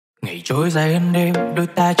Ngày trôi dài hơn đêm, đôi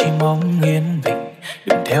ta chỉ mong yên bình.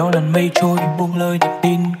 Đừng theo lần mây trôi, buông lời niềm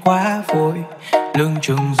tin quá vội. Lưng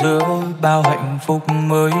chừng giữa bao hạnh phúc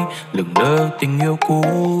mới, lừng lơ tình yêu cũ.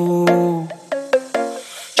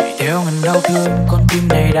 Chạy theo ngần đau thương, con tim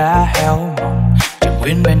này đã héo mòn. Chẳng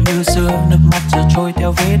nguyên vẹn như xưa, nước mắt giờ trôi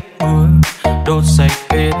theo vết mưa. Đốt sạch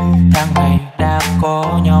hết tháng ngày đã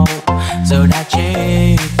có nhau, giờ đã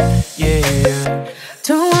chết.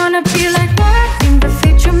 Don't wanna be like that in the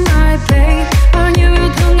future, my babe. Bao nhiêu yêu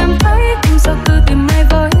thương em thấy, nhưng sao cứ tìm mãi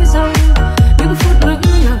với rồi. Những phút lững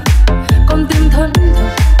lờ, con tim thẫn thờ,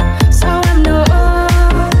 sao em nỡ.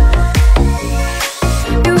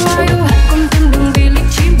 Yêu ai yêu hết con tim, đừng vì lý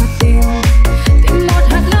trí mà tìm. Tìm một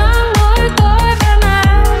hạt nắng mới tới bên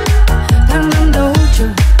em. Tháng năm đâu chờ,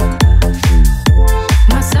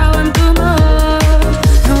 mà sao em cứ mơ.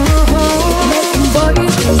 Với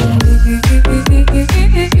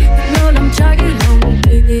tình lỡ làm cháy lòng,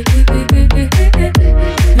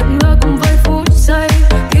 lặng lơ cùng với phút giây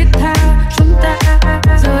thiết tha chúng ta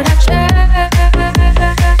giờ đã chết.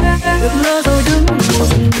 Lặng lơ rồi đứng buồn,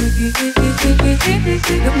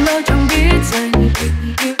 lặng lơ chẳng biết dành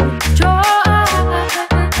tình yêu cho ai.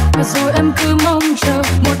 Và rồi em cứ mong chờ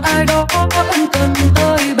một ai đó ân cần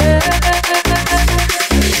tới bên.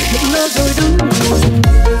 Lặng lơ rồi đứng buồn.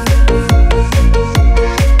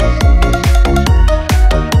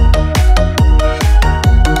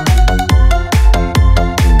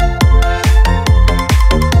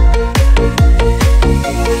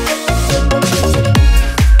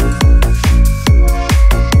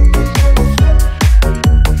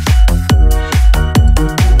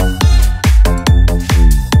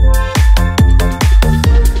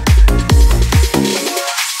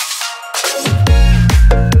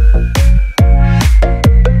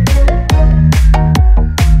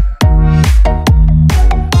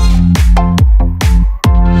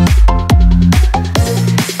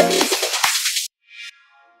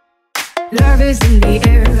 Love is in the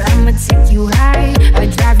air, I'ma take you high. I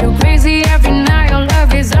drive you crazy every night, your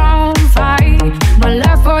love is on fire. My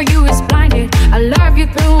love for you is blinded, I love you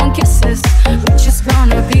through one kisses. We're just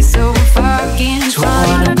gonna be so fucking fun. Don't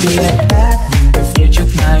wanna be like that, nhưng về phía trước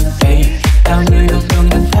này đây. Bao nhiêu yêu thương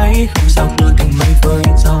nhận thấy, không sao nối thành mây với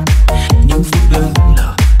dòng. Những phút lững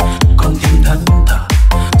lờ, con tim thẫn thờ,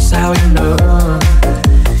 sao em nỡ.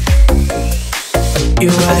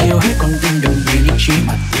 Yêu ai yêu hết con tim, đừng vì lý trí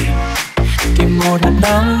mà tìm. Tìm một hạt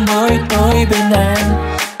nắng mới tới bên em.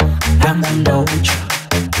 Đang ban đầu chờ,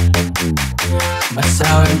 mà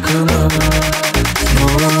sao em cứ mơ.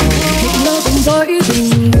 Lỡ cùng với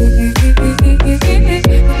tình,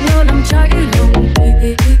 lỡ làm cháy lòng,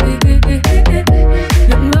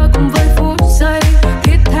 lặng lơ cùng với phút giây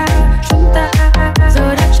thiết tha chúng ta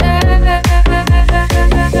giờ đã chết.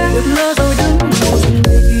 Lặng lơ rồi đứng buồn,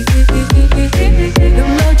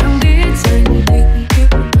 lặng lơ chẳng biết dành tình yêu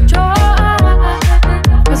cho ai.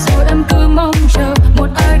 Và rồi em cứ mong chờ một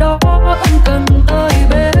ai đó ân cần tới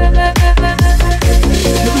bên.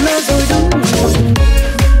 Lặng lơ rồi đứng buồn.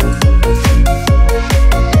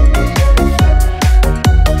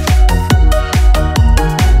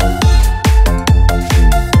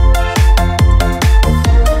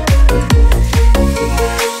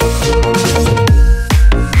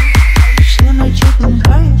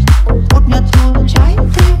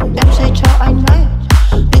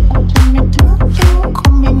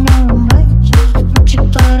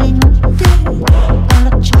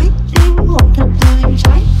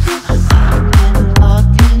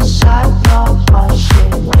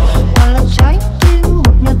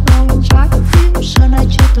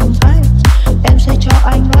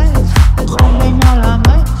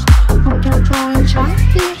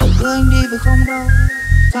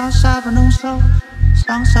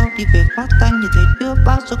 Sáng sau thì việc phát tay như thể chưa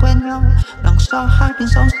bao giờ quen nhau. Đằng sau hai bên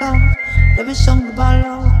song song, đã biết sống được bao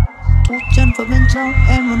lâu. Thuốc chân vào bên trong,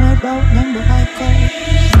 em ở nơi đâu nhắn được hai câu.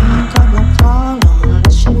 You got no problem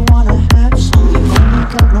unless you wanna have some. You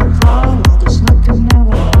got no problem, there's nothing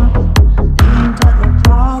ever wrong. You got no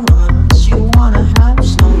problem unless you wanna have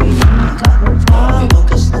some. You got no problem,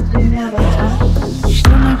 there's nothing ever wrong.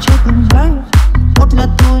 Xưa nay chưa từng thấy, một là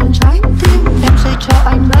tôi trái tim em sẽ cho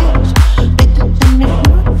anh đấy.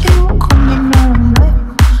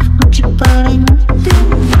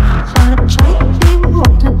 Trái tim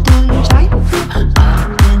một thân tươi trái tim.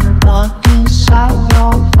 I'm in the dark inside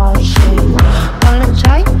your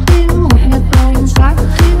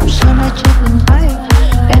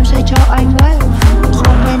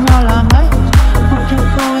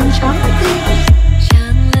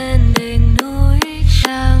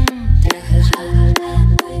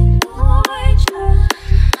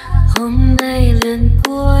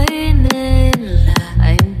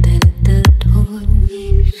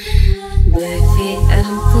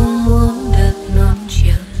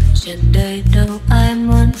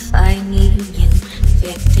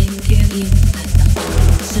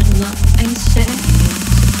anh sẽ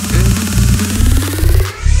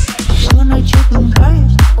xưa nay chưa từng thấy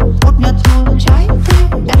một nhà thương trái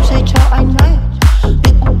tim em sẽ cho anh ấy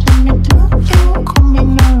để cuộc tình em thương yêu không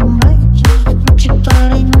nên nhau làm mấy chỉ ta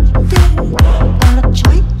lấy nỗi tim ta là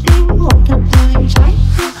trái tim một nhà thương trái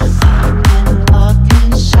tim and love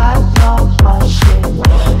inside your heart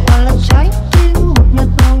ta là trái tim một nhà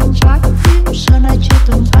thương trái tim xưa nay chưa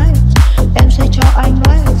từng thấy em sẽ cho anh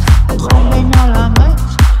ấy không bên nhau làm mấy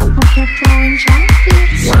một nhà thương trái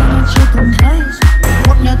tim xưa nay chưa từng thấy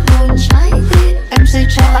một nhà thương trái tim em sẽ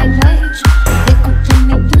cho anh ấy để cuộc tình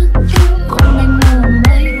mình thức yêu không anh nào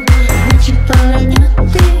mấy vì chỉ ta là nhất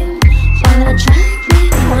tim ta là trái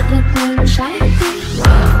tim một nhà thương trái tim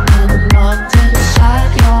and love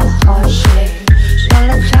inside your heart ta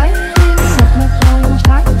là trái tim một nhà thương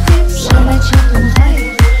trái tim xưa nay chưa từng thấy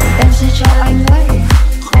em sẽ cho anh ấy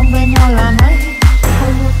không bên nhau là mấy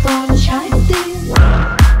không một thương trái tim.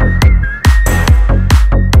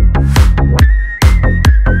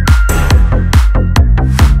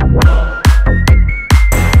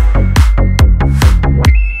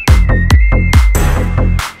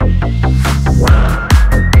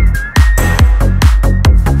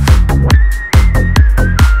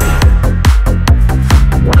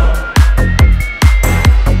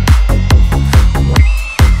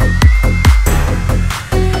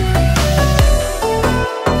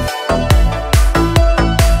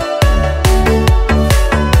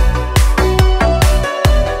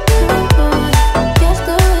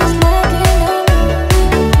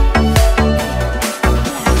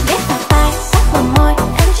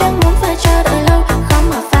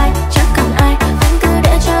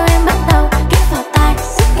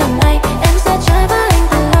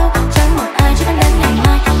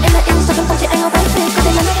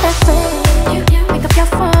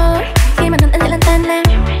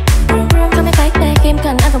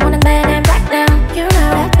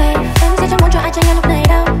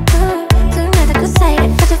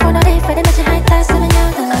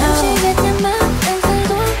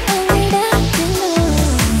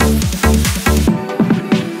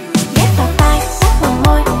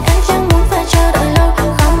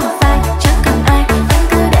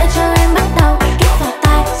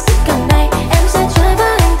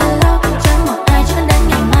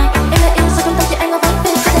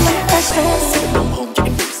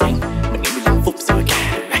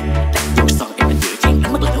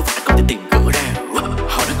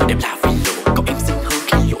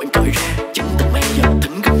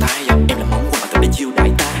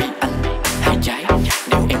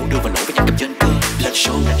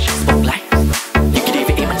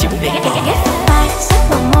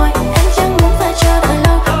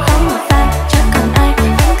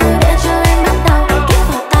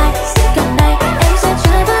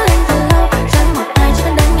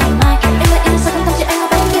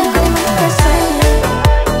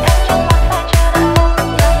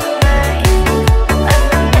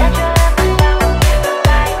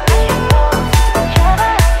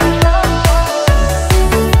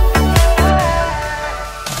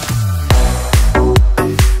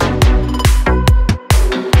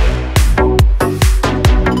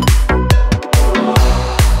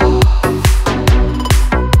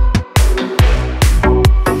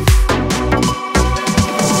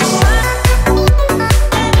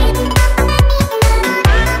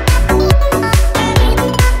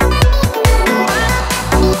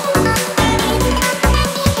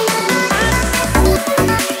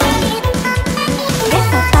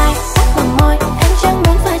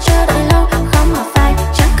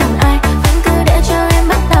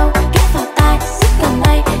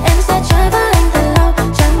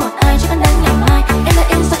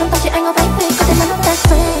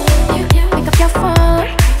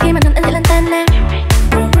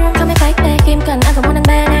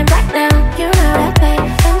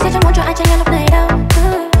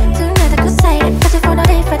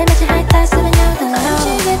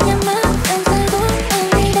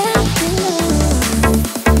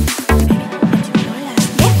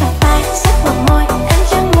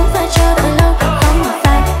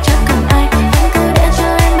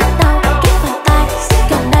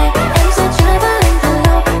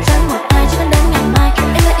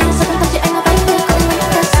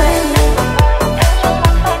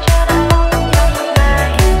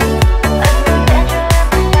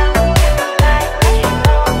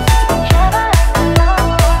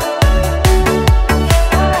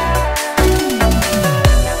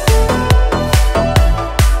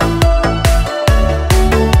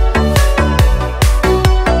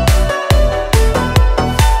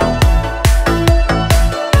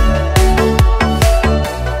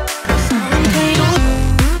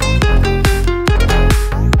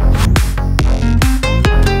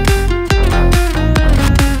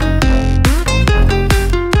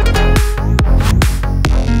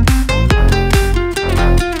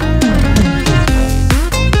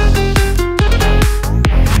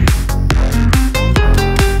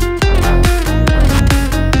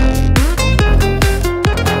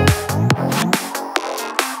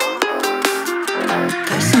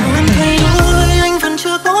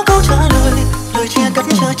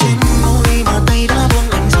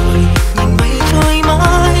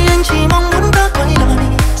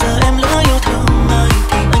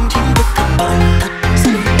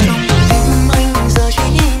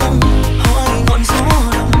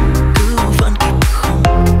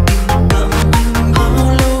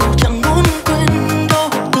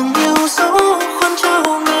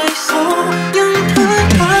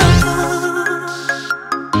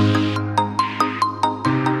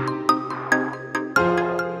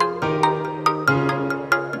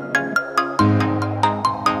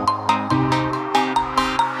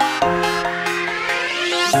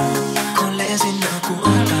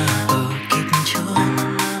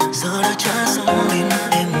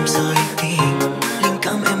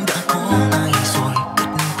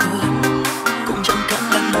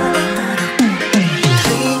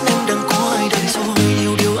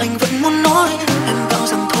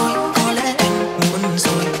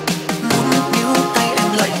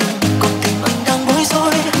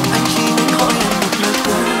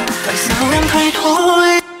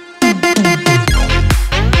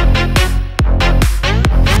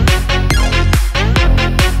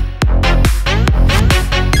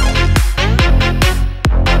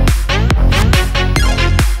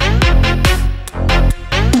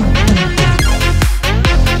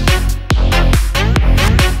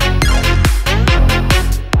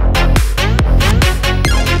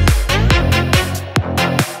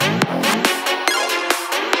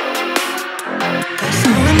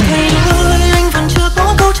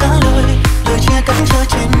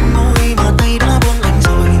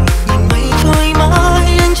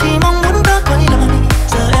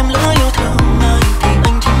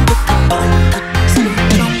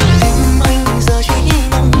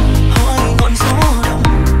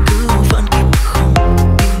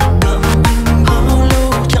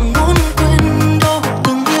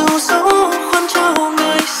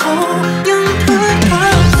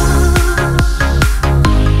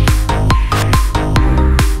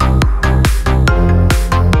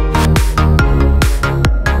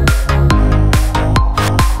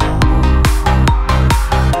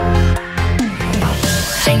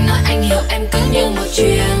 anh nói anh hiểu em cứ như một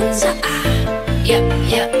chuyên gia.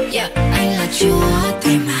 Anh là chúa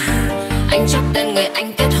thế mà, anh chọc tên người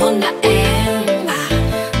anh kết hôn là em à.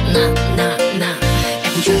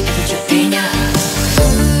 Em chơi thế nha.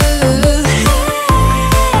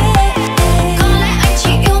 Có lẽ anh chỉ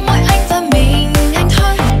yêu mỗi anh và mình anh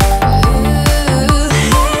thôi.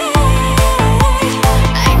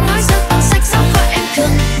 Anh nói ra cuốn sách giáo khoa em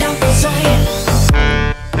thường đọc rồi.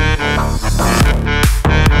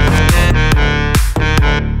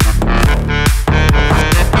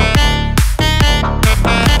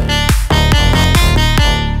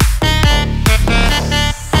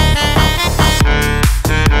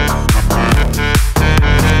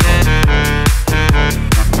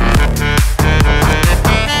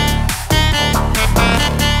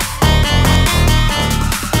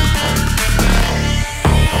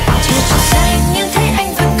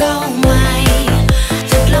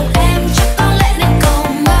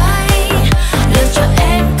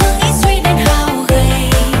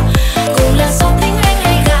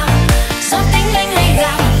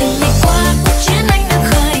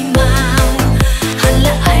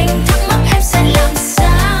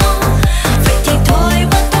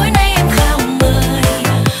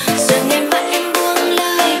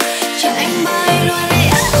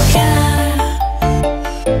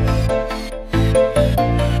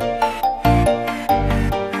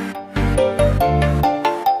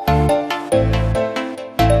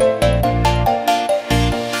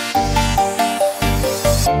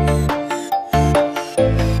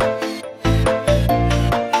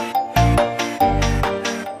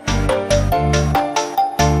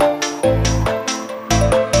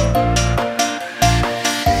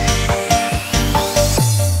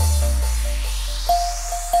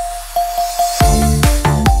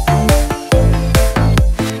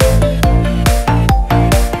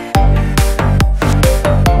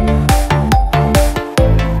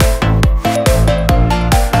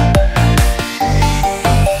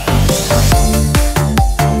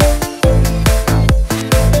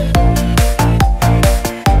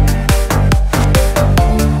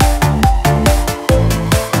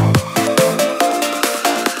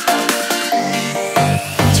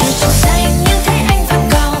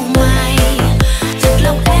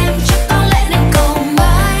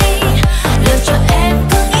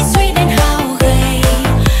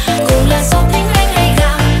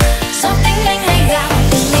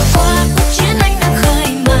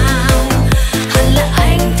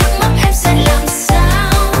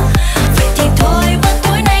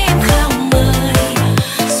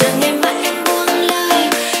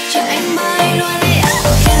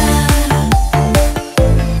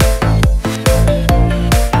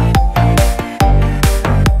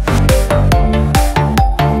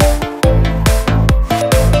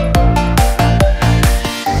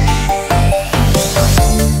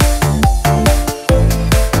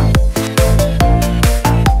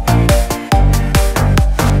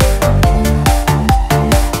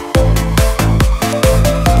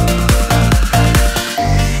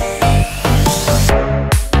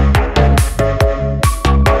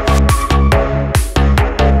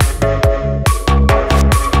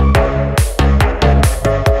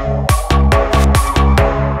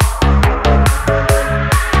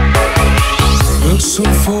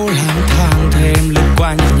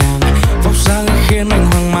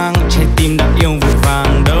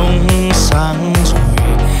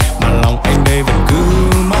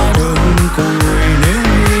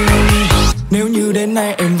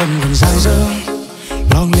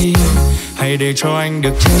 để cho anh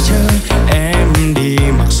được che chở em đi.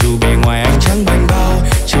 Mặc dù bề ngoài anh chẳng bánh bao,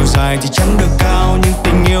 chiều dài thì chẳng được cao, nhưng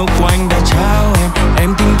tình yêu của anh đã trao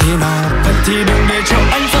em tính thế nào. Vậy thì đừng để cho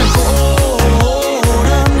anh phải khổ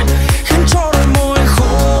đơn, khiến cho đôi môi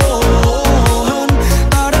khổ hơn.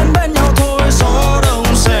 Ta đến bên nhau thôi, gió đông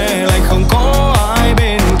sẽ lại không có ai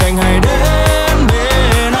bên cạnh. Hãy đến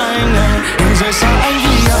bên anh này, đừng rời xa anh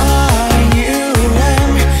vì anh yêu em.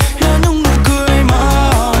 Nhớ những nụ cười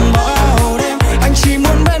mang bao đêm, anh chỉ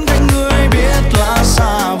muốn bên cạnh người biết là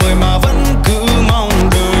xa vời mà vẫn cứ mong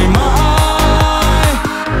đời mãi.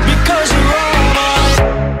 Because you are mine.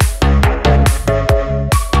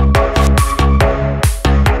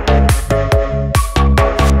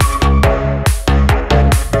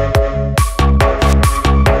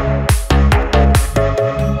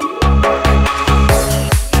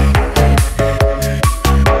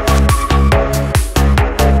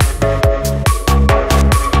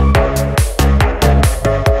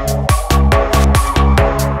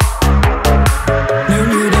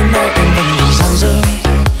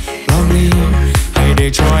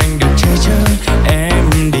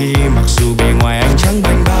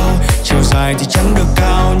 dài thì chẳng được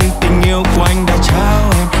cao, nhưng tình yêu của anh đã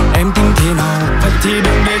trao em tin thế nào? Vậy thì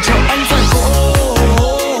đừng để cho anh phải khổ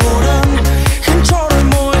đơn, khiến cho đôi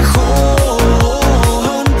môi khổ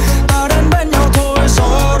hơn. Ta đến bên nhau thôi,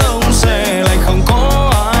 gió đông sẽ lạnh, không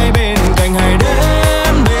có ai bên cạnh. Hãy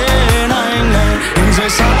đến bên anh này, đừng rời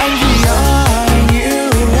xa anh vì anh yêu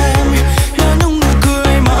em. Là những nụ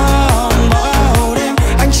cười mang bao đêm,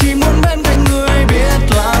 anh chỉ muốn bên cạnh người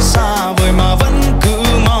biết là xa vời mà vẫn cứ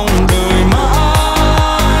mong đời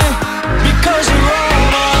mãi. Because you are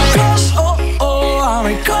my crush, oh oh, I'm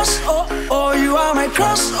my crush, oh oh, you are my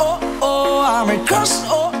crush, oh oh, I'm my crush,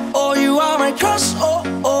 oh oh, you are my crush, oh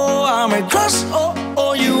oh, I'm my crush, oh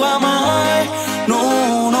oh, you are my, no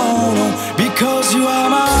no no, because you are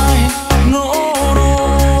my, no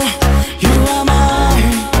no, you are my,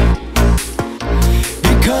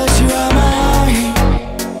 because you are my,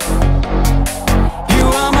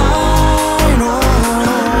 you are my, no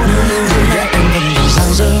no no. Dạ em vẫn còn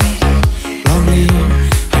dang dở, lonely,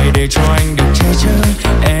 hãy để cho anh được che chở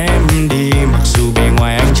em đi. Mặc dù bề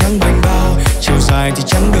ngoài anh chẳng bảnh bao, chiều dài thì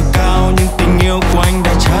chẳng được cao, nhưng tình yêu của anh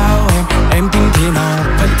đã trao em tin thế nào?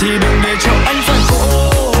 Vậy thì đừng để cho anh phải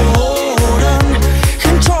khổ đơn,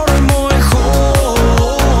 khiến cho đôi môi khổ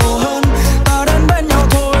hơn. Ta đến bên nhau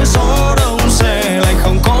thôi, gió đông sẽ lạnh,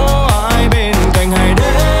 không có ai bên cạnh. Hãy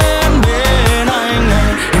đến bên anh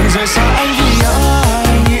này, đừng rời xa anh vì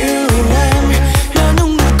anh yêu em. Là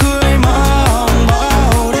những nụ cười mang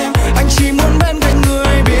bao đêm, anh chỉ muốn bên cạnh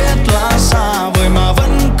người biết là xa vời mà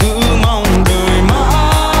vẫn cứ mong đời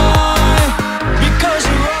mãi. Because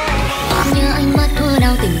you are Nhớ anh mắt thua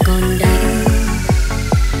đau tình còn đành,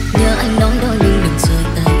 nhớ anh nói đôi mình đừng rời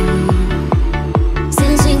tay.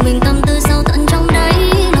 Riêng riêng mình tâm tư sâu tận trong đáy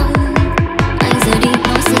lòng, anh rời đi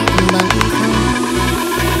nó sẽ không bằng không.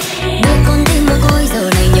 Đôi con tim mồ côi giờ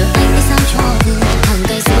này nhớ anh thì sao cho vừa, hàng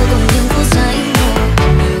cây xưa cùng những phút giây ngủ.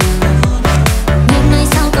 Nhưng nay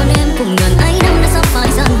sao còn em cùng gần ấy, năm đã sắp phải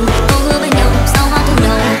dần. Câu hứa bên nhau sao hoa thương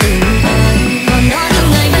đầu từng thời. Còn đó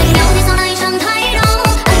những ngày bên nhau thì sau này chẳng thấy đâu.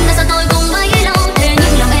 Anh đã xa tôi cùng bấy lâu, thế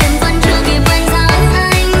nhưng lòng em vẫn chưa kịp quen dáng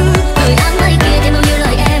anh. Lời hát mấy kia thêm bao nhiêu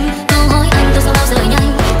lời em, câu hỏi anh tôi sao bao giờ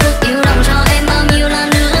nhanh. Thức yêu lòng cho em bao nhiêu là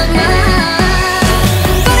nước mắt.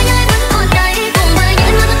 Có lẽ nhớ em vẫn còn đây, cùng với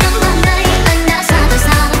những nước mắt trong vòng tay. Anh đã xa tôi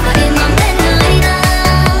xa và em mang đến nơi nào.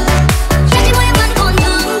 Chắc chỉ mỗi em vẫn còn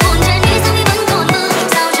thương, buồn trên đi sao mi vẫn còn mơ.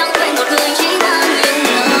 Sao chẳng quên một người chỉ mang nguyện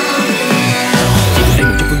lòng. Chỉ còn đây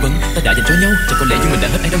một chút vương vấn, ta đã dành cho nhau, chẳng có lẽ duyên mình đã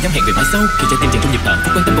hết, ai đâu dám hẹn về mai sau. Khi trái tim chàng trong nhịp thở,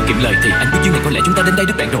 phút quan tâm một kiệm lời thì anh biết duyên này có lẽ chúng ta đến đây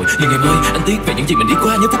đứt đoạn rồi. Nhưng em ơi, anh tiếc về những gì mình đi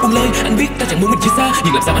qua, nhớ phút buông lơi. Anh biết ta chẳng muốn mình chia xa,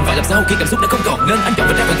 nhưng làm sao anh phải làm sao khi cảm xúc đã không còn, nên anh chọn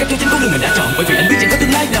và ra khoảng cách cho chính con đường mình đã chọn. Bởi vì anh biết chẳng có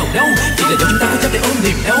tương lai nào đâu, chỉ là do chúng ta cố chấp để ôm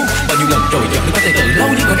niềm đau. Bao nhiêu lần rồi giọt nước mắt từ lâu,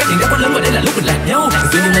 nhưng khoảng cách hiện đã quá lớn và đây là lúc mình lạc nhau.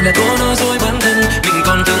 Duyên nhưng anh đã cố nói dối bản thân, mình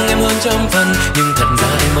còn thương em hơn trăm phần, nhưng thật ra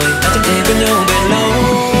em ơi, ta chẳng thể bên nhau bền lâu.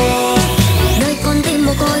 Nơi con tim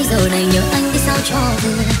mồ côi giờ này nhớ anh thì sao cho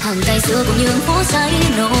vừa, hàng cây xưa cùng những phút giây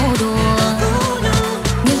nô đùa.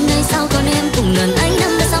 Nhưng nay sao còn em cùng lần ấy, năm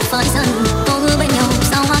đã sắp phải dần. Câu hứa bên nhau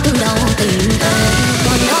sao hoa thương đầu tình thời.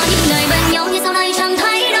 Còn đó những ngày bên nhau như sau đây chẳng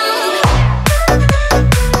thấy đâu.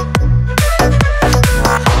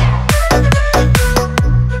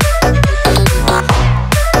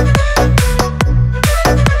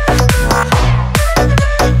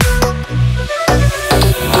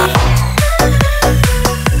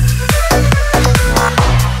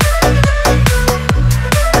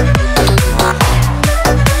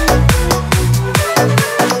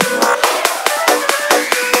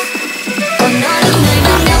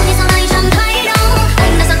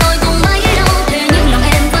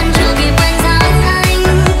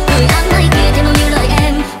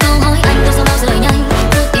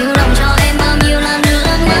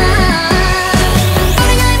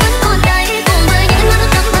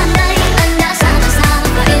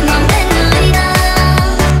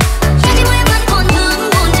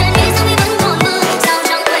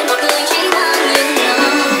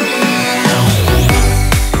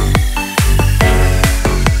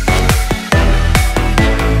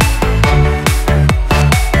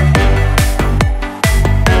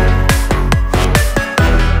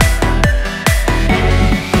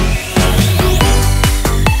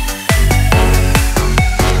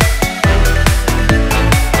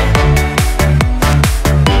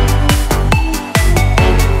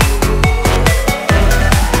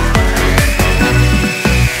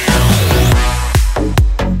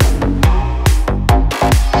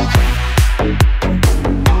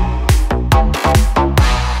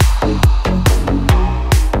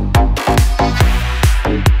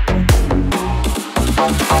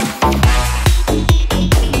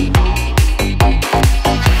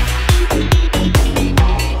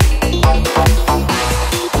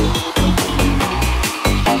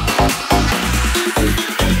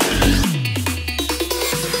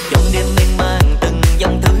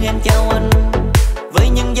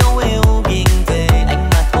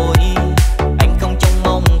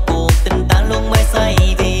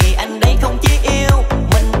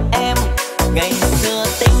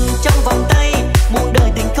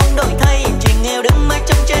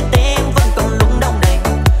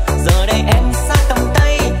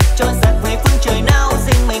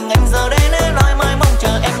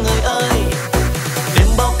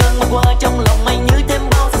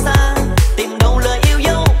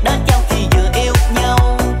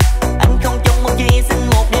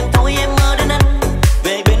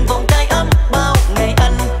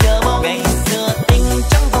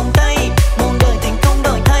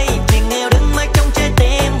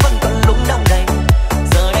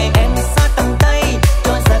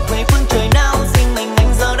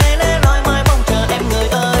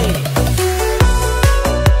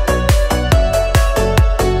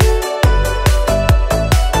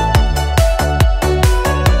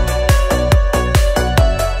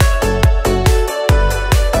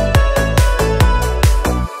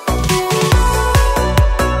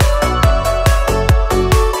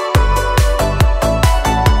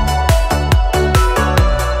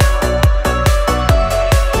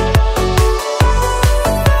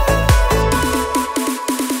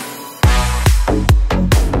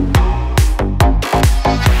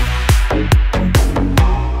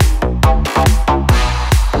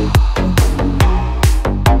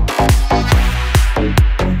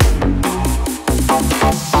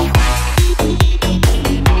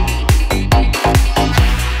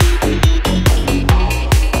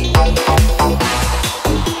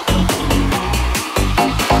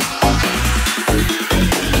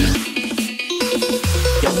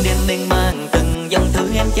 miên man từng dòng thư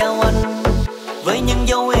em trao anh, với những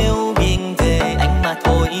dấu yêu nghiêng về anh mà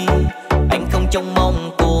thôi. Anh không trông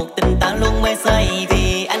mong cuộc tình ta luôn mê say,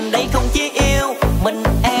 vì anh đây không chỉ yêu mình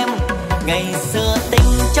em. Ngày xưa tình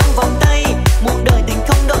trong vòng tay, muôn đời tình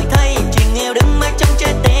không đổi thay, chuyện yêu đứng mãi trong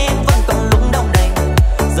trái tim vẫn còn lung đông đầy.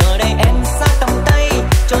 Giờ đây em xa tầm tay,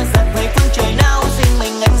 trôi giặt về phương trời nào, riêng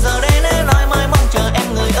mình anh giờ đây để nói mãi mong chờ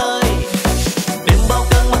em người ơi. Đêm bao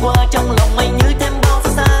cơn mưa qua trong lòng anh như thêm bao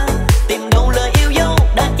xa, tìm đâu lời yêu dấu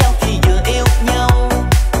đã trao khi vừa yêu nhau.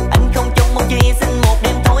 Anh không trông mong chỉ xin một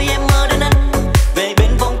đêm thôi em mơ đến anh, về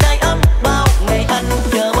bên vòng tay ấm bao ngày anh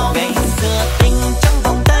chờ bao. Ngày xưa tình trong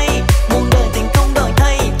vòng tay, muôn đời tình không đổi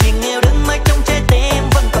thay, chuyện yêu đứng mãi trong trái tim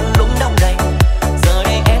vẫn còn lung đông đầy. Giờ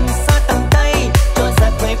đây em xa tầm tay, trôi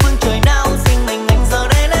giặt về phương trời nào, riêng mình anh giờ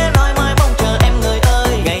đây để nói mãi mong chờ em người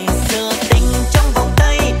ơi. Ngày xưa tình trong vòng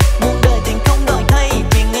tay, muôn đời tình không đổi thay,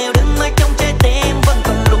 chuyện yêu đứng mãi trong trái tim vẫn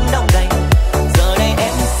còn lung đông đầy. Giờ đây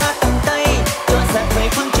em xa tầm tay, trôi giặt về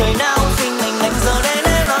phương trời nào, riêng mình anh giờ đây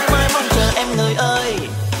để nói mãi mong chờ em người ơi.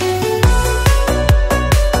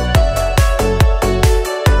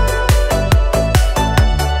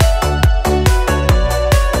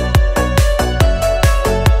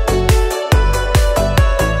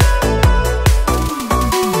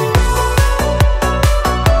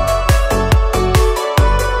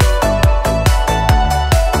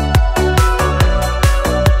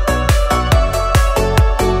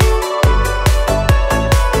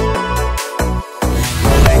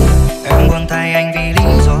 Em buông tay anh vì lý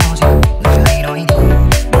do gì, lời hay nói đi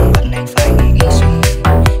đừng bận anh phải nghĩ suy,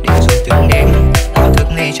 để rồi tưởng đến tạo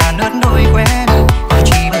thức này tràn ớt đôi que đi, tôi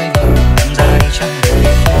chỉ bởi vì em ra đi chẳng đời.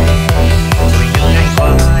 Rồi những ngày qua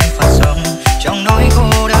anh phải sống trong nỗi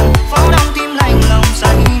cô đơn, phố đông tim lạnh lòng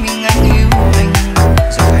say mình anh yêu anh.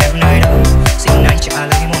 Giờ em nơi đâu, xin anh trả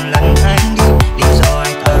lời một lần anh đi, lý do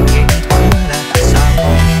ai ta kết thúc là tại sao.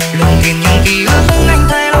 Luôn tìm những ký ức anh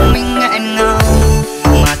thấy lòng mình nghẹn ngào,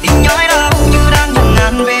 mà tim nhói đau như đang nhận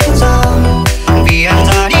ngàn vết dao, vì anh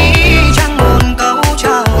ra đi chẳng một câu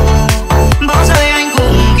chào, bỏ rơi anh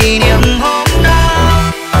cùng kỷ niệm hôm đó.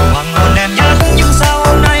 Hoàng hôn em nhớ nhưng sao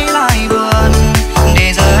hôm nay lại buồn,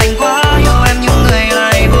 để giờ anh quá yêu em nhưng người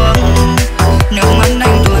lại buông. Nước mắt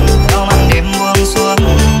anh tuôn theo màn đêm buông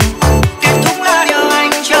xuống, kết thúc là điều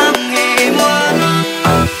anh chẳng hề muốn.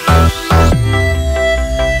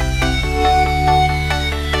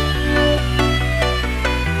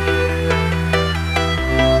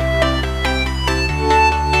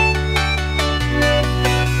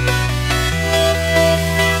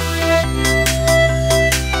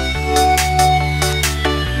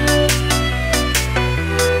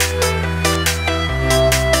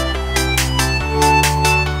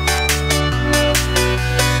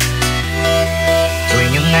 Rồi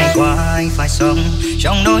những ngày qua anh phải sống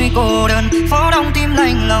trong nỗi cô đơn, phố đông tim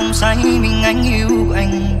lạnh lòng say mình anh yêu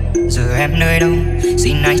anh. Giờ em nơi đâu,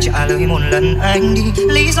 xin anh trả lời một lần anh đi,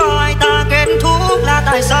 lý do ai ta kết thúc là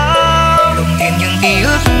tại sao. Luôn tìm những ký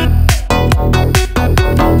ức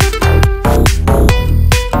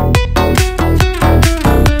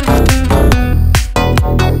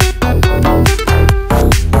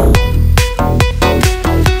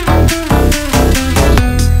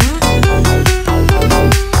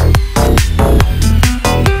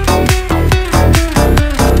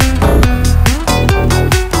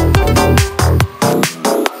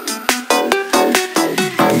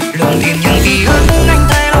anh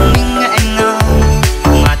thấy lòng mình nghẹn ngào,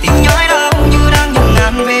 mà tim nhói đau như đang nhận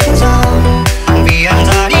ngàn vết dao, vì anh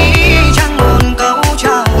ra đi chẳng một câu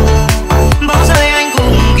chào, bỏ rơi anh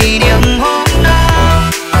cùng kỷ niệm hôm đó.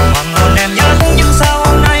 Hoàng hôn em nhớ nhưng sao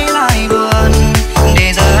hôm nay lại buồn,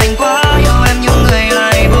 để giờ anh quá yêu em nhưng người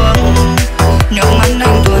lại buông. Nước mắt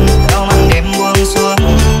anh tuôn theo màn đêm buông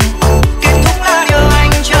xuống, kết thúc là điều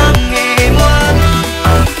anh chẳng hề muốn.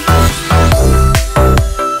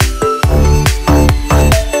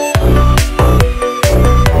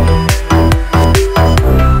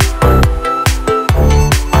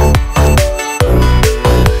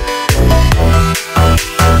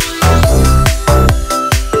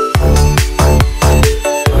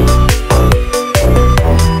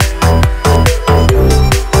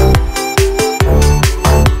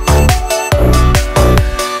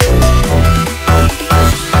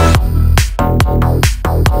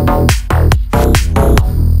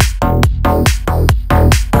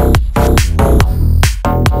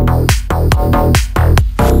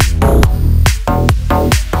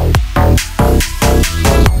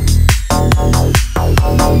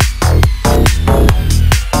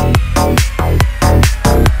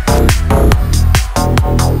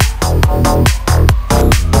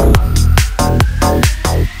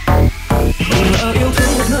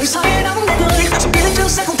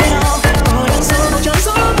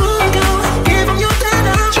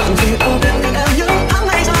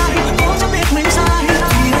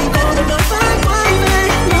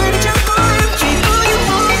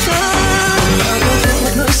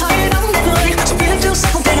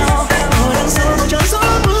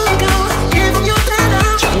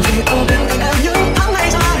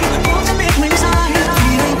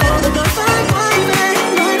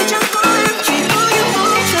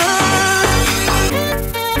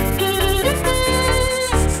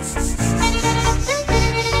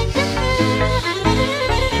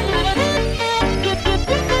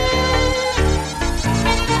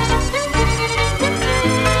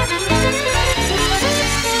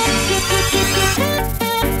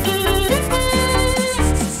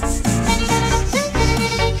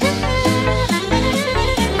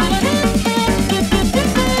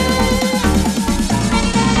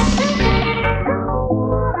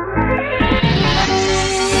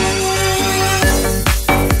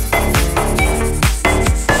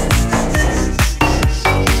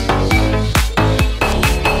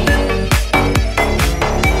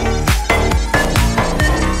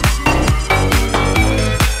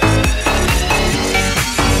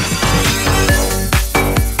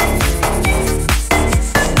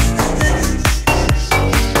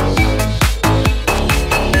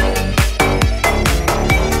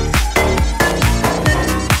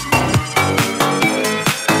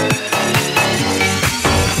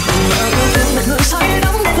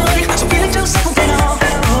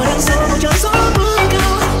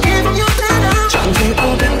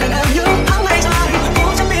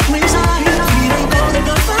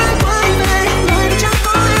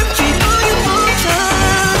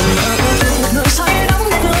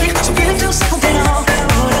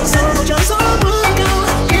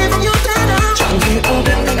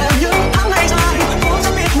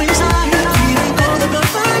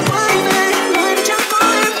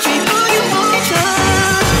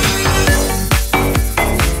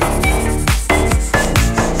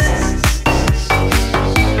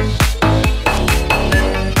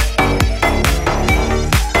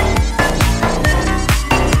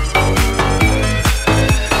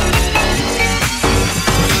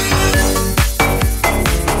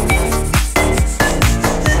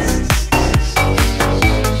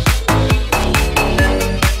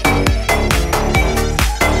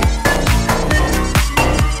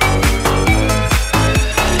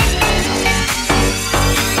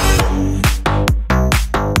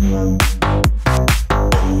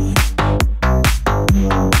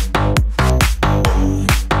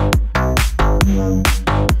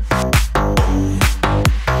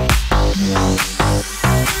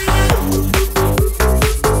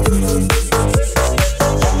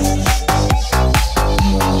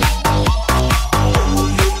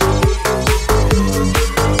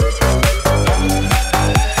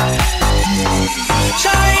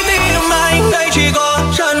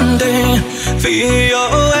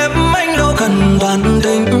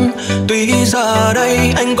 Tuy giờ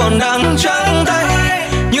đây anh còn đang trắng tay,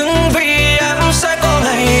 nhưng vì em sẽ có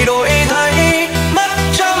ngày đổi thay. Mất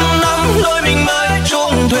 100 năm đôi mình mới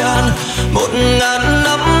chung thuyền, 1000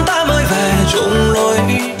 năm ta mới về chung lối.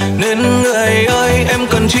 Nên người ơi em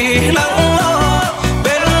cần chỉ lắng lo,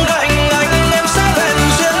 bên cạnh anh em sẽ bền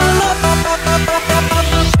duyên lắm.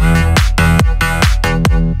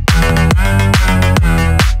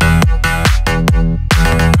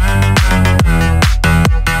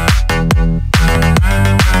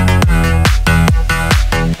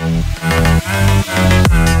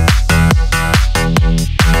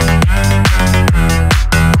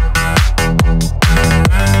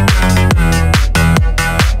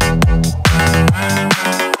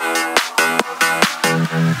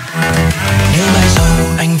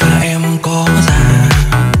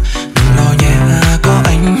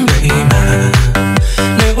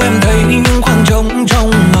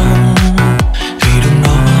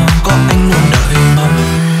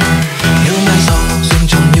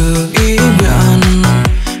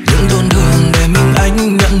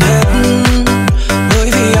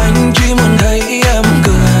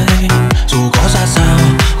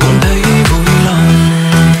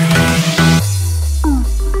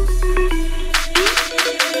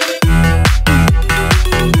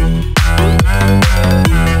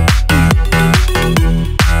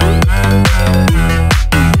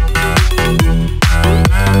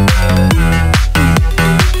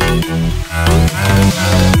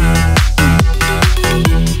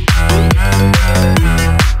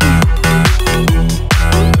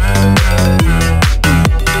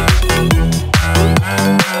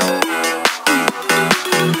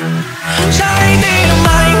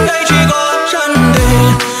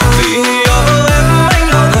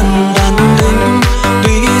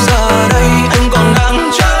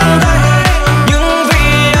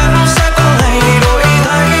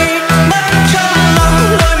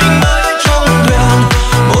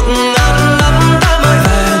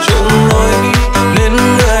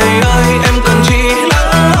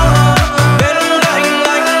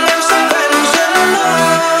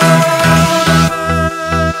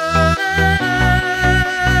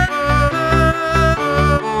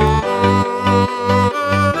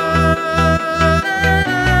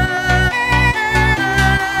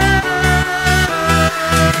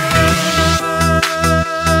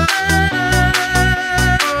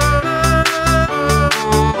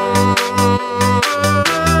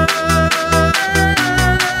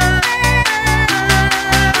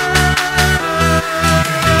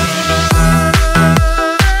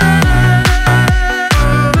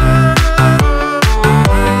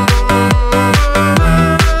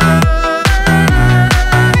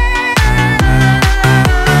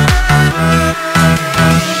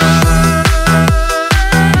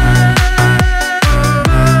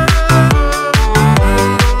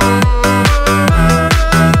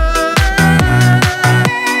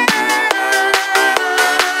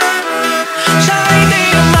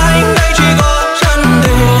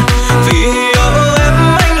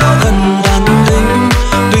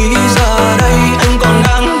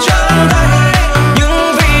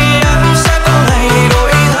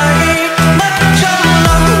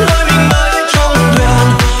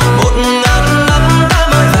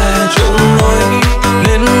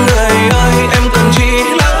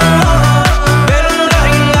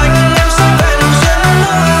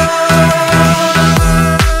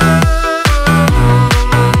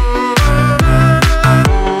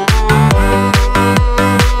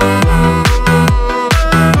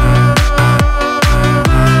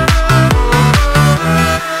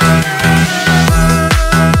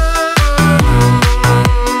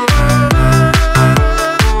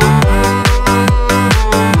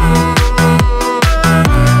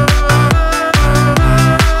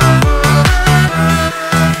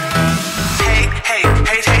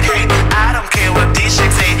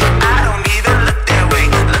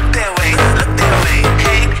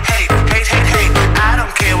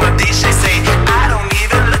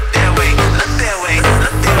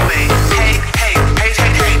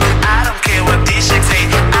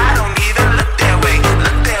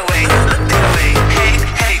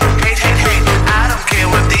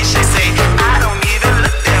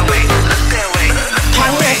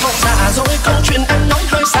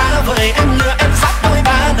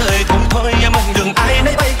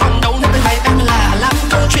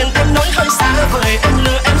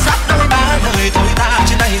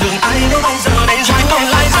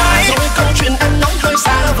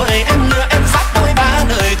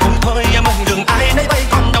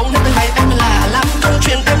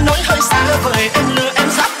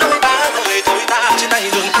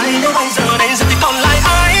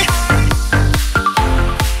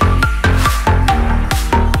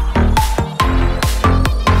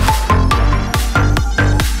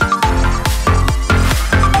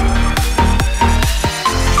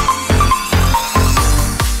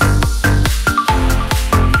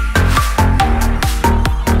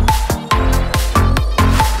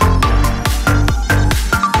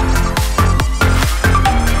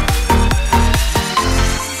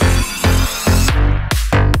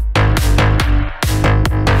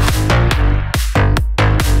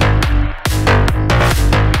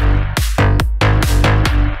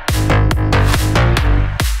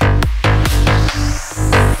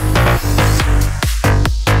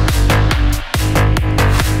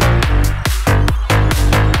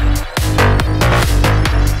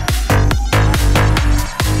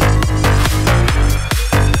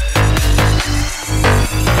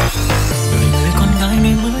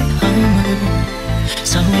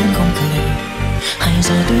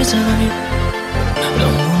 rơi.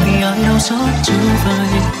 Lòng muốn vì ai đau xót chưa vơi,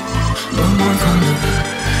 đôi môi không được,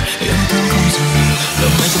 yêu thương không dừng.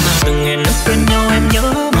 Lần mai chúng ta từng hẹn ước bên nhau em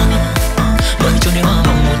nhớ mà, bởi cho nên hoa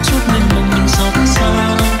hồng một chút mênh mông nhưng xót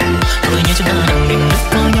xa. Rồi như chúng ta đang định nước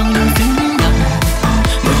có nhau nhưng tiếng đau,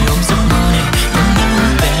 bởi ôm giấc mơ này vẫn nhớ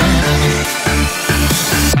về.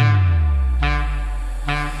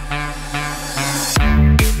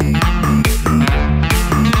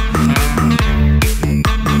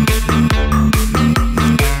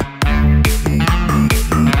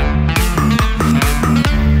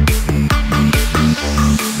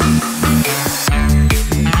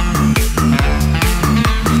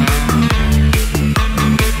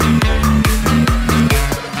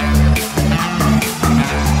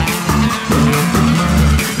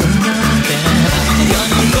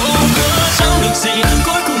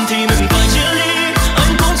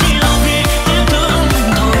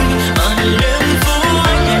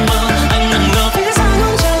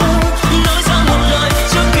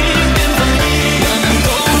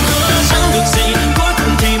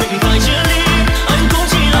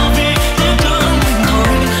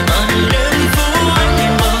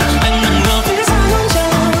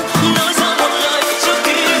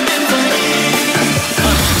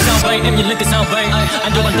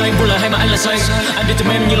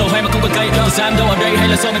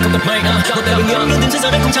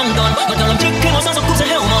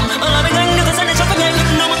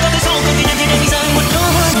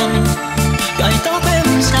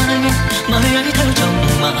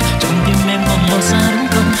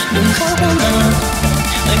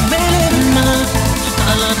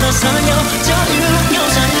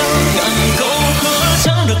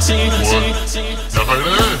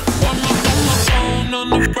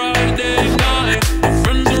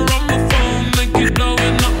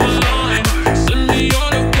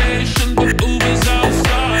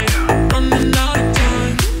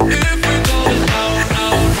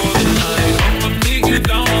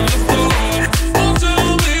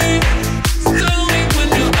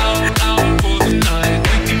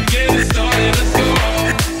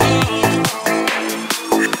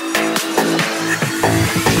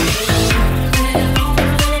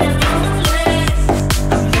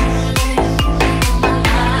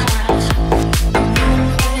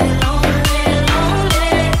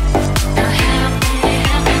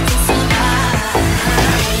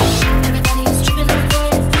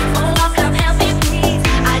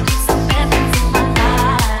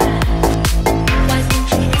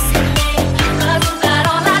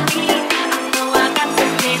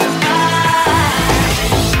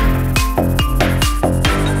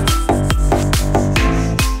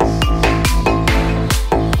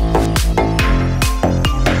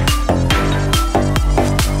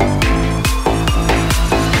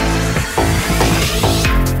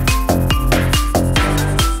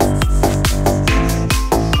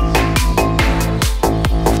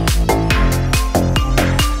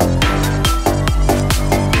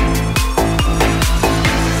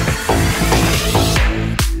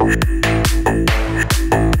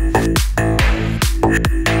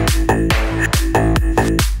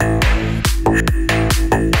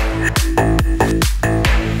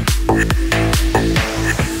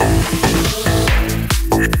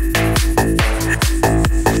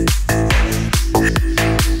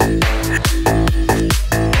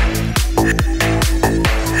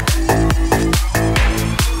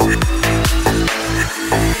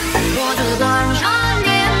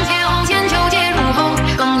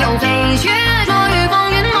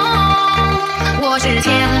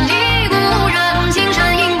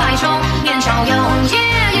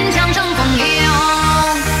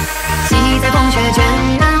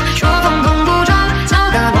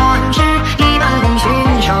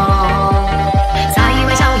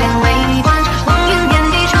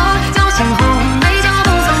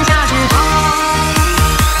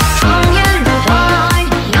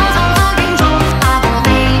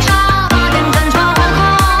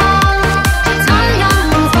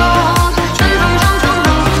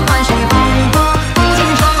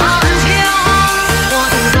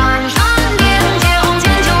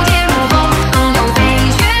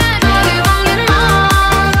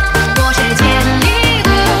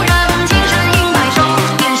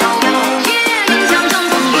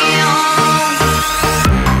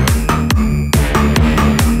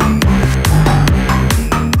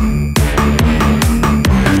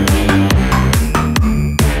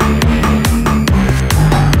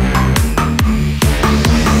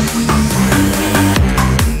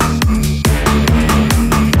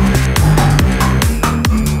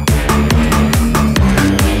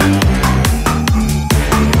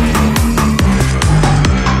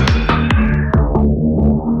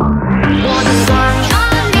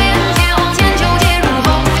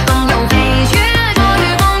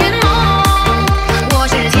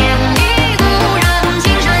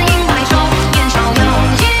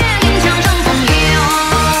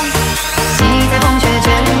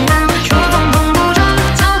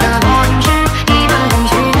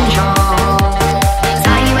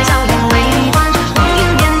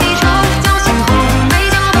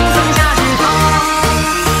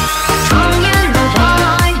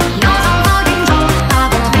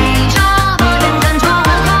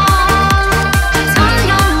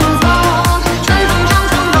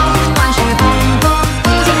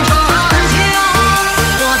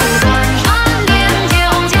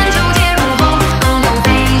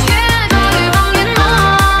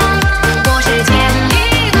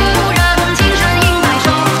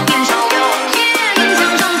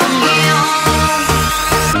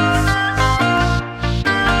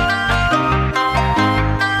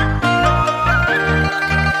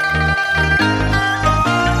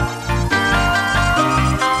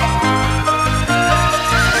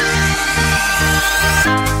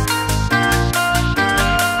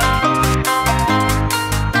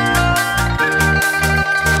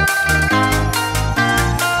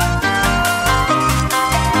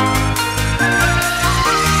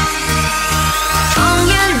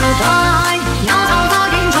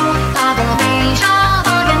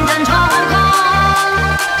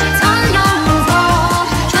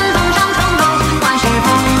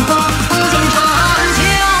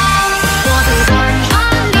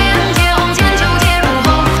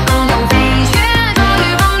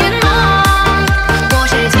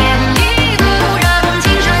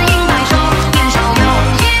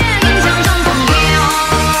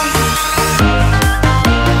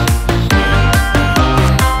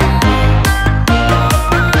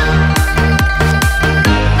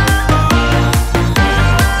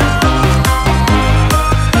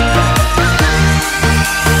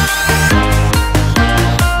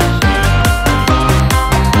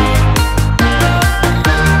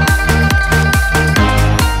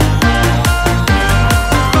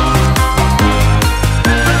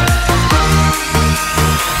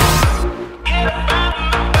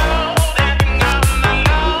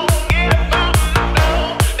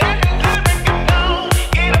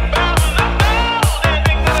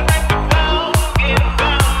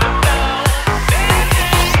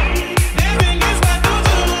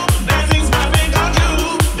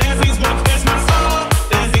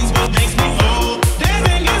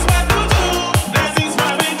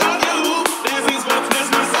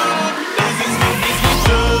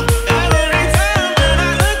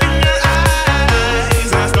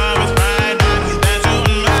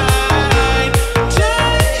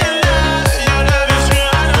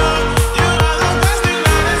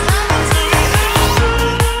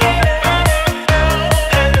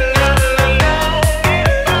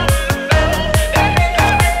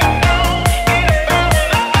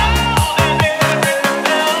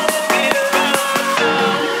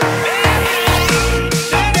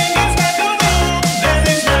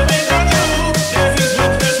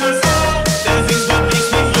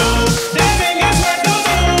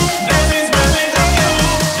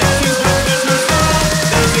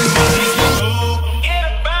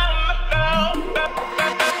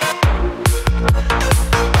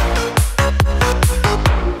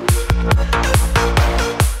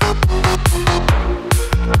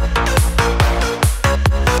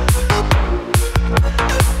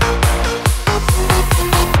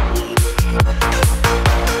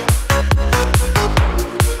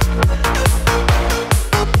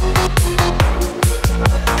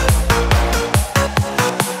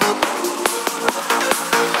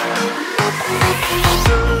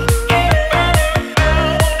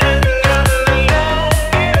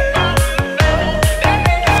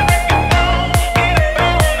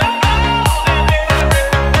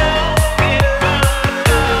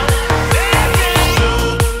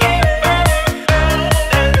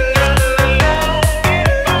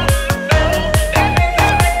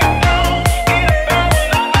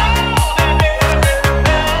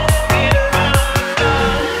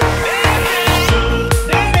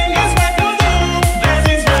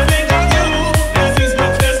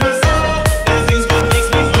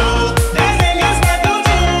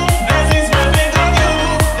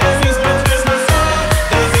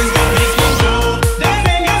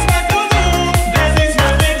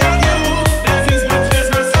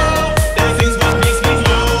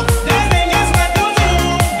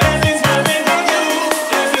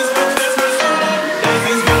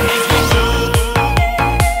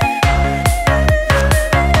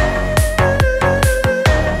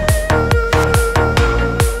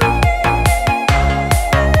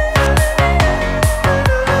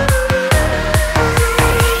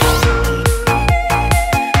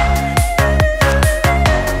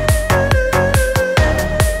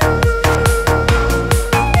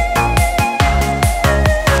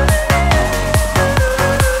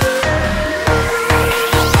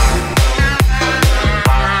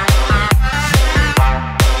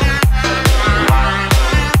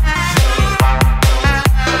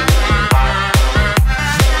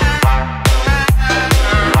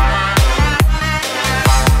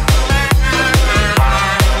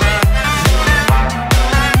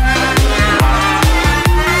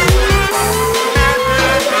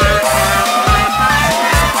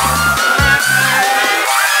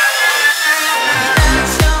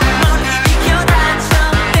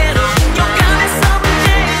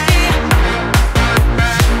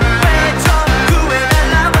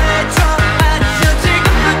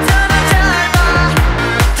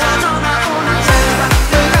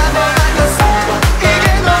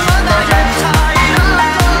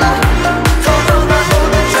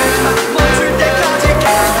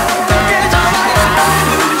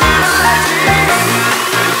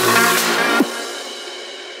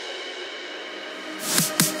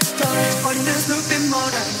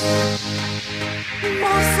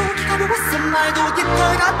 말도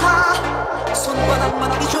깃털 같아 손과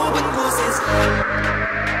낭만하기 좁은 곳에서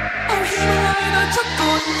힘을 널 찾고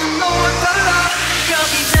있는 너와 달라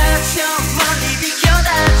여기 닥쳐 멀리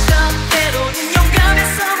비켜닥쳐 때로는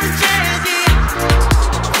용감해서 문제지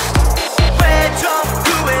왜 좀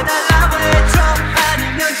구해달라 왜 좀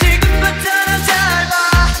아니면 지금부터 넌 잘 봐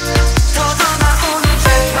터져나오는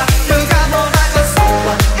jetpack 누가 뭐라고 써봐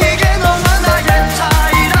이게 너와 나의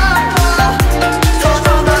차이라고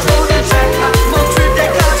터져나오는 jetpack 멈출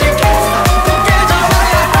때까지 계속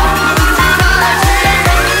깨져봐야 하는지 알지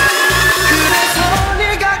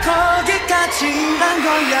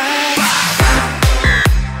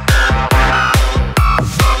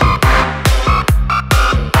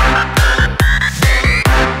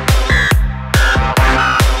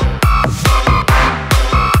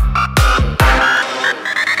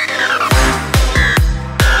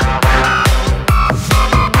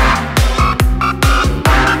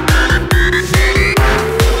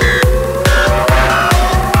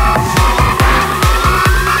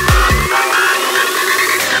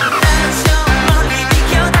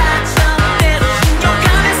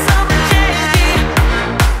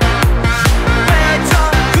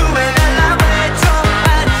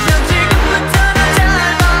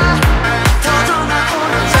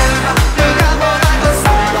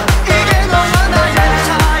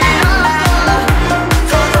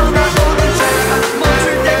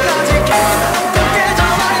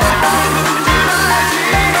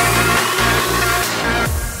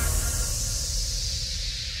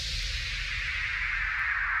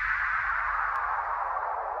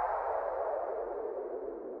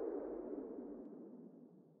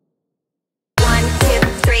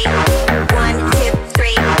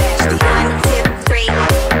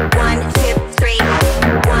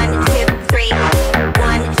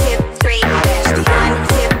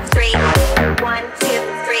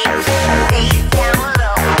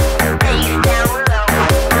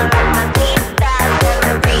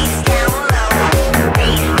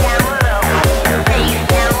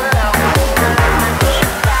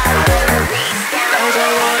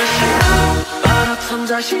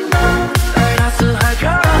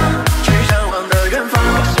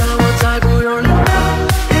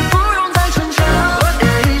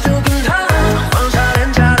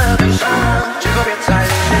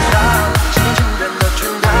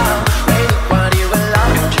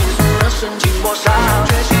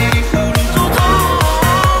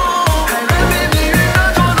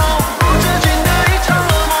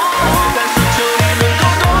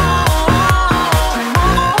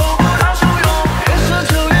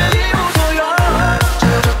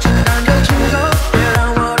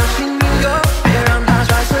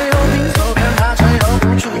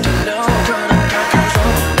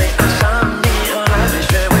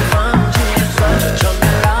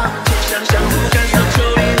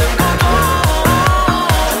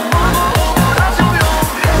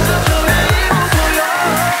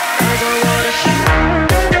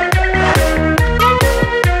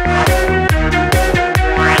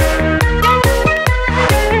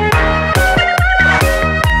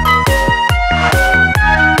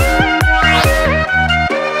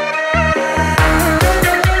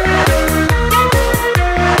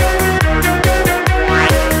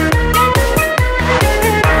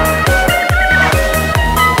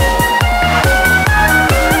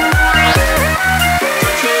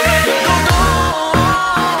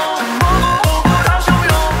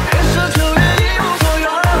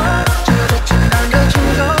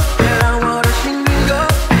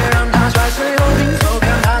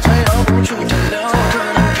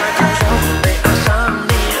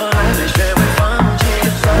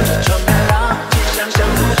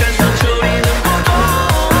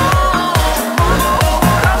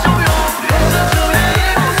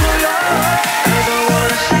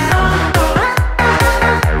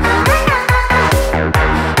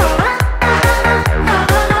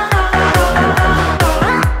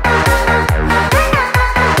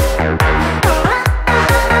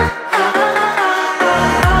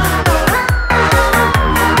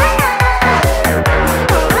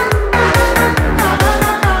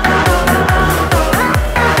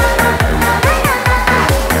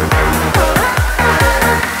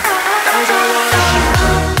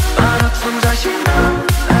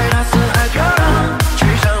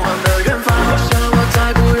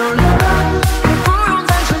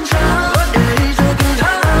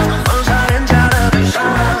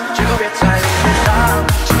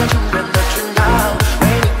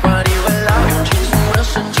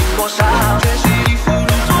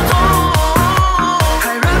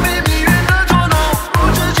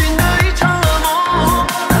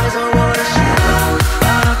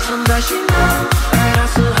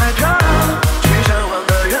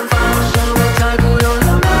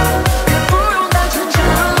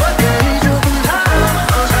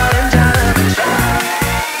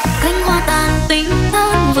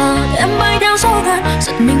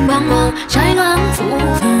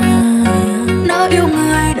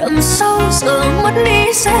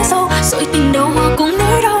sẽ sâu, rồi tình đầu hòa cùng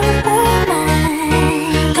nỗi đau muôn màu.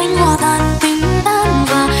 Cánh hoa tàn tình tan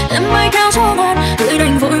và em bay theo gió ngàn, người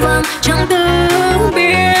đành vội vàng chẳng từ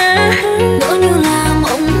biết. Ngỡ như là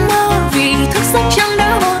mộng mơ vì thức giấc chẳng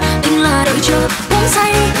đã mơ, tình là đợi chờ uống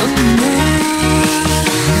say ấm mê.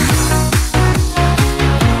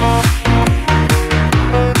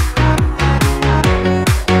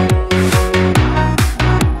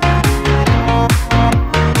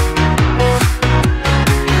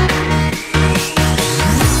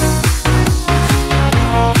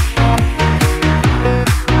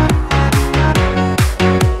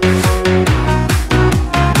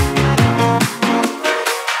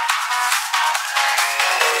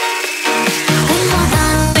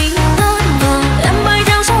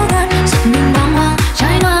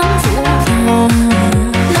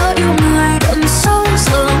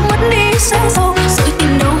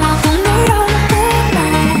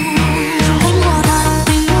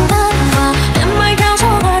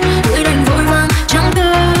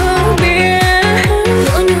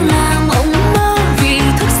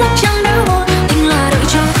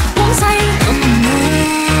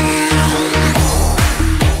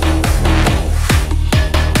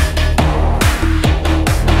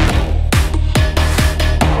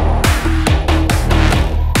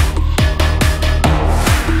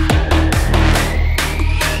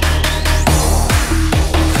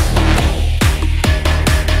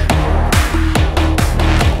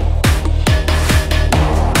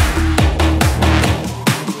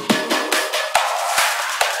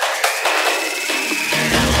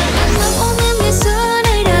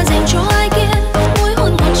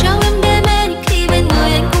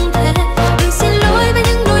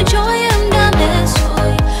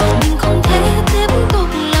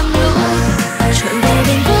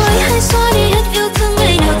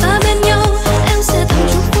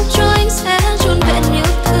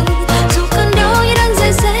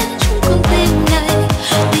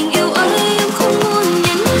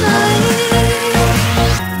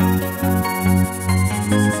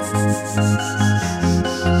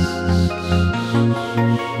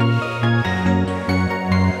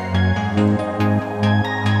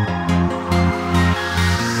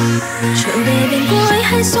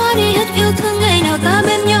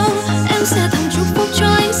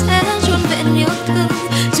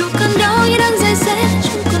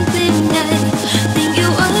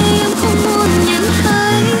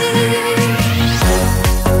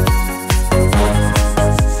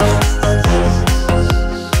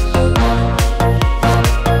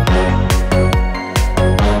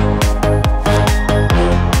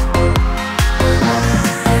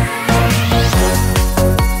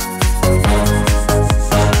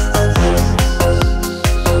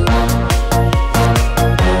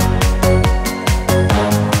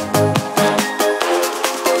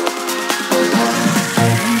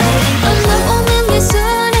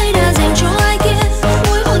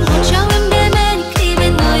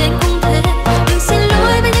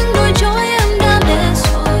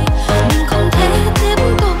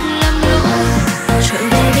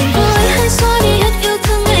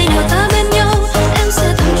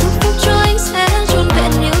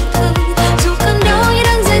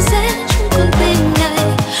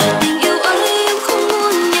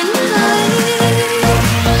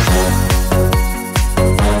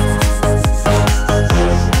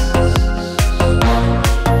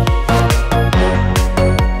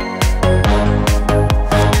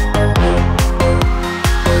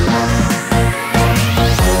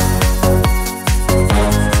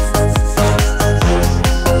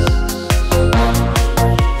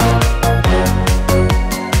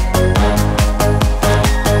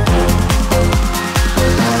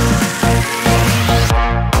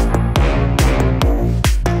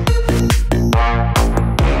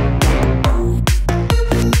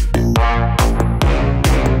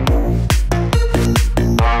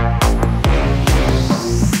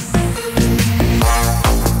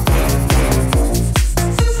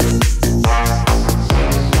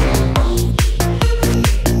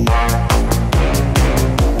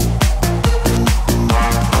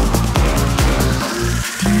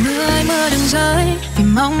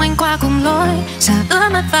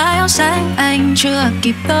 xanh anh chưa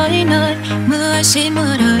kịp tới nơi. Mưa xin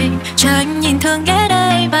mưa đời cho anh nhìn thương ghé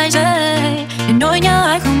đây vài giây, để nỗi nhớ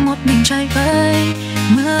ai không một mình chơi vơi.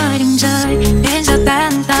 Mưa ơi đừng rơi đến giờ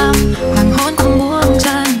tan tầm, hoàng hôn cũng buông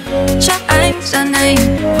dần. Chắc anh giờ này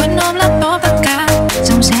vẫn ôm laptop tất cả,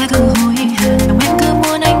 dòng xe cứ hối hả, lòng em cứ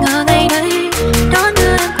muốn anh ở ngay đây, đón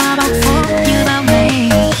đưa em qua bao phố như bao ngày.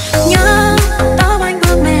 Nhớ tóc anh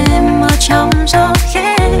bước mềm ở trong gió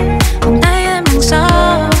khẽ, vòng tay em đằng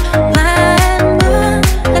sau và em bước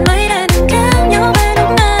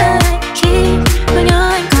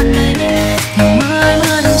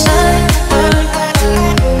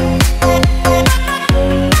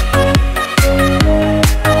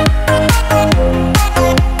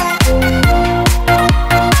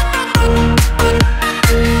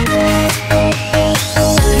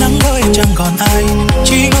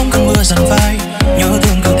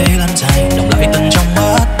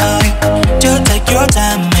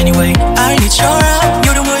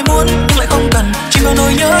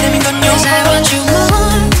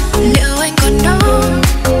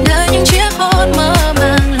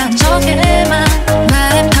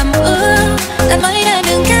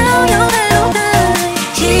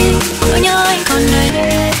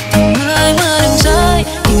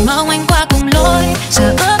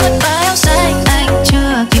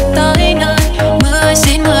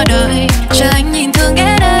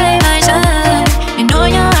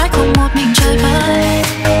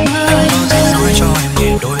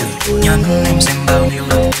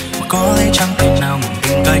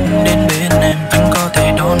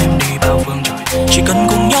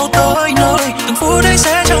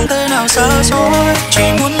số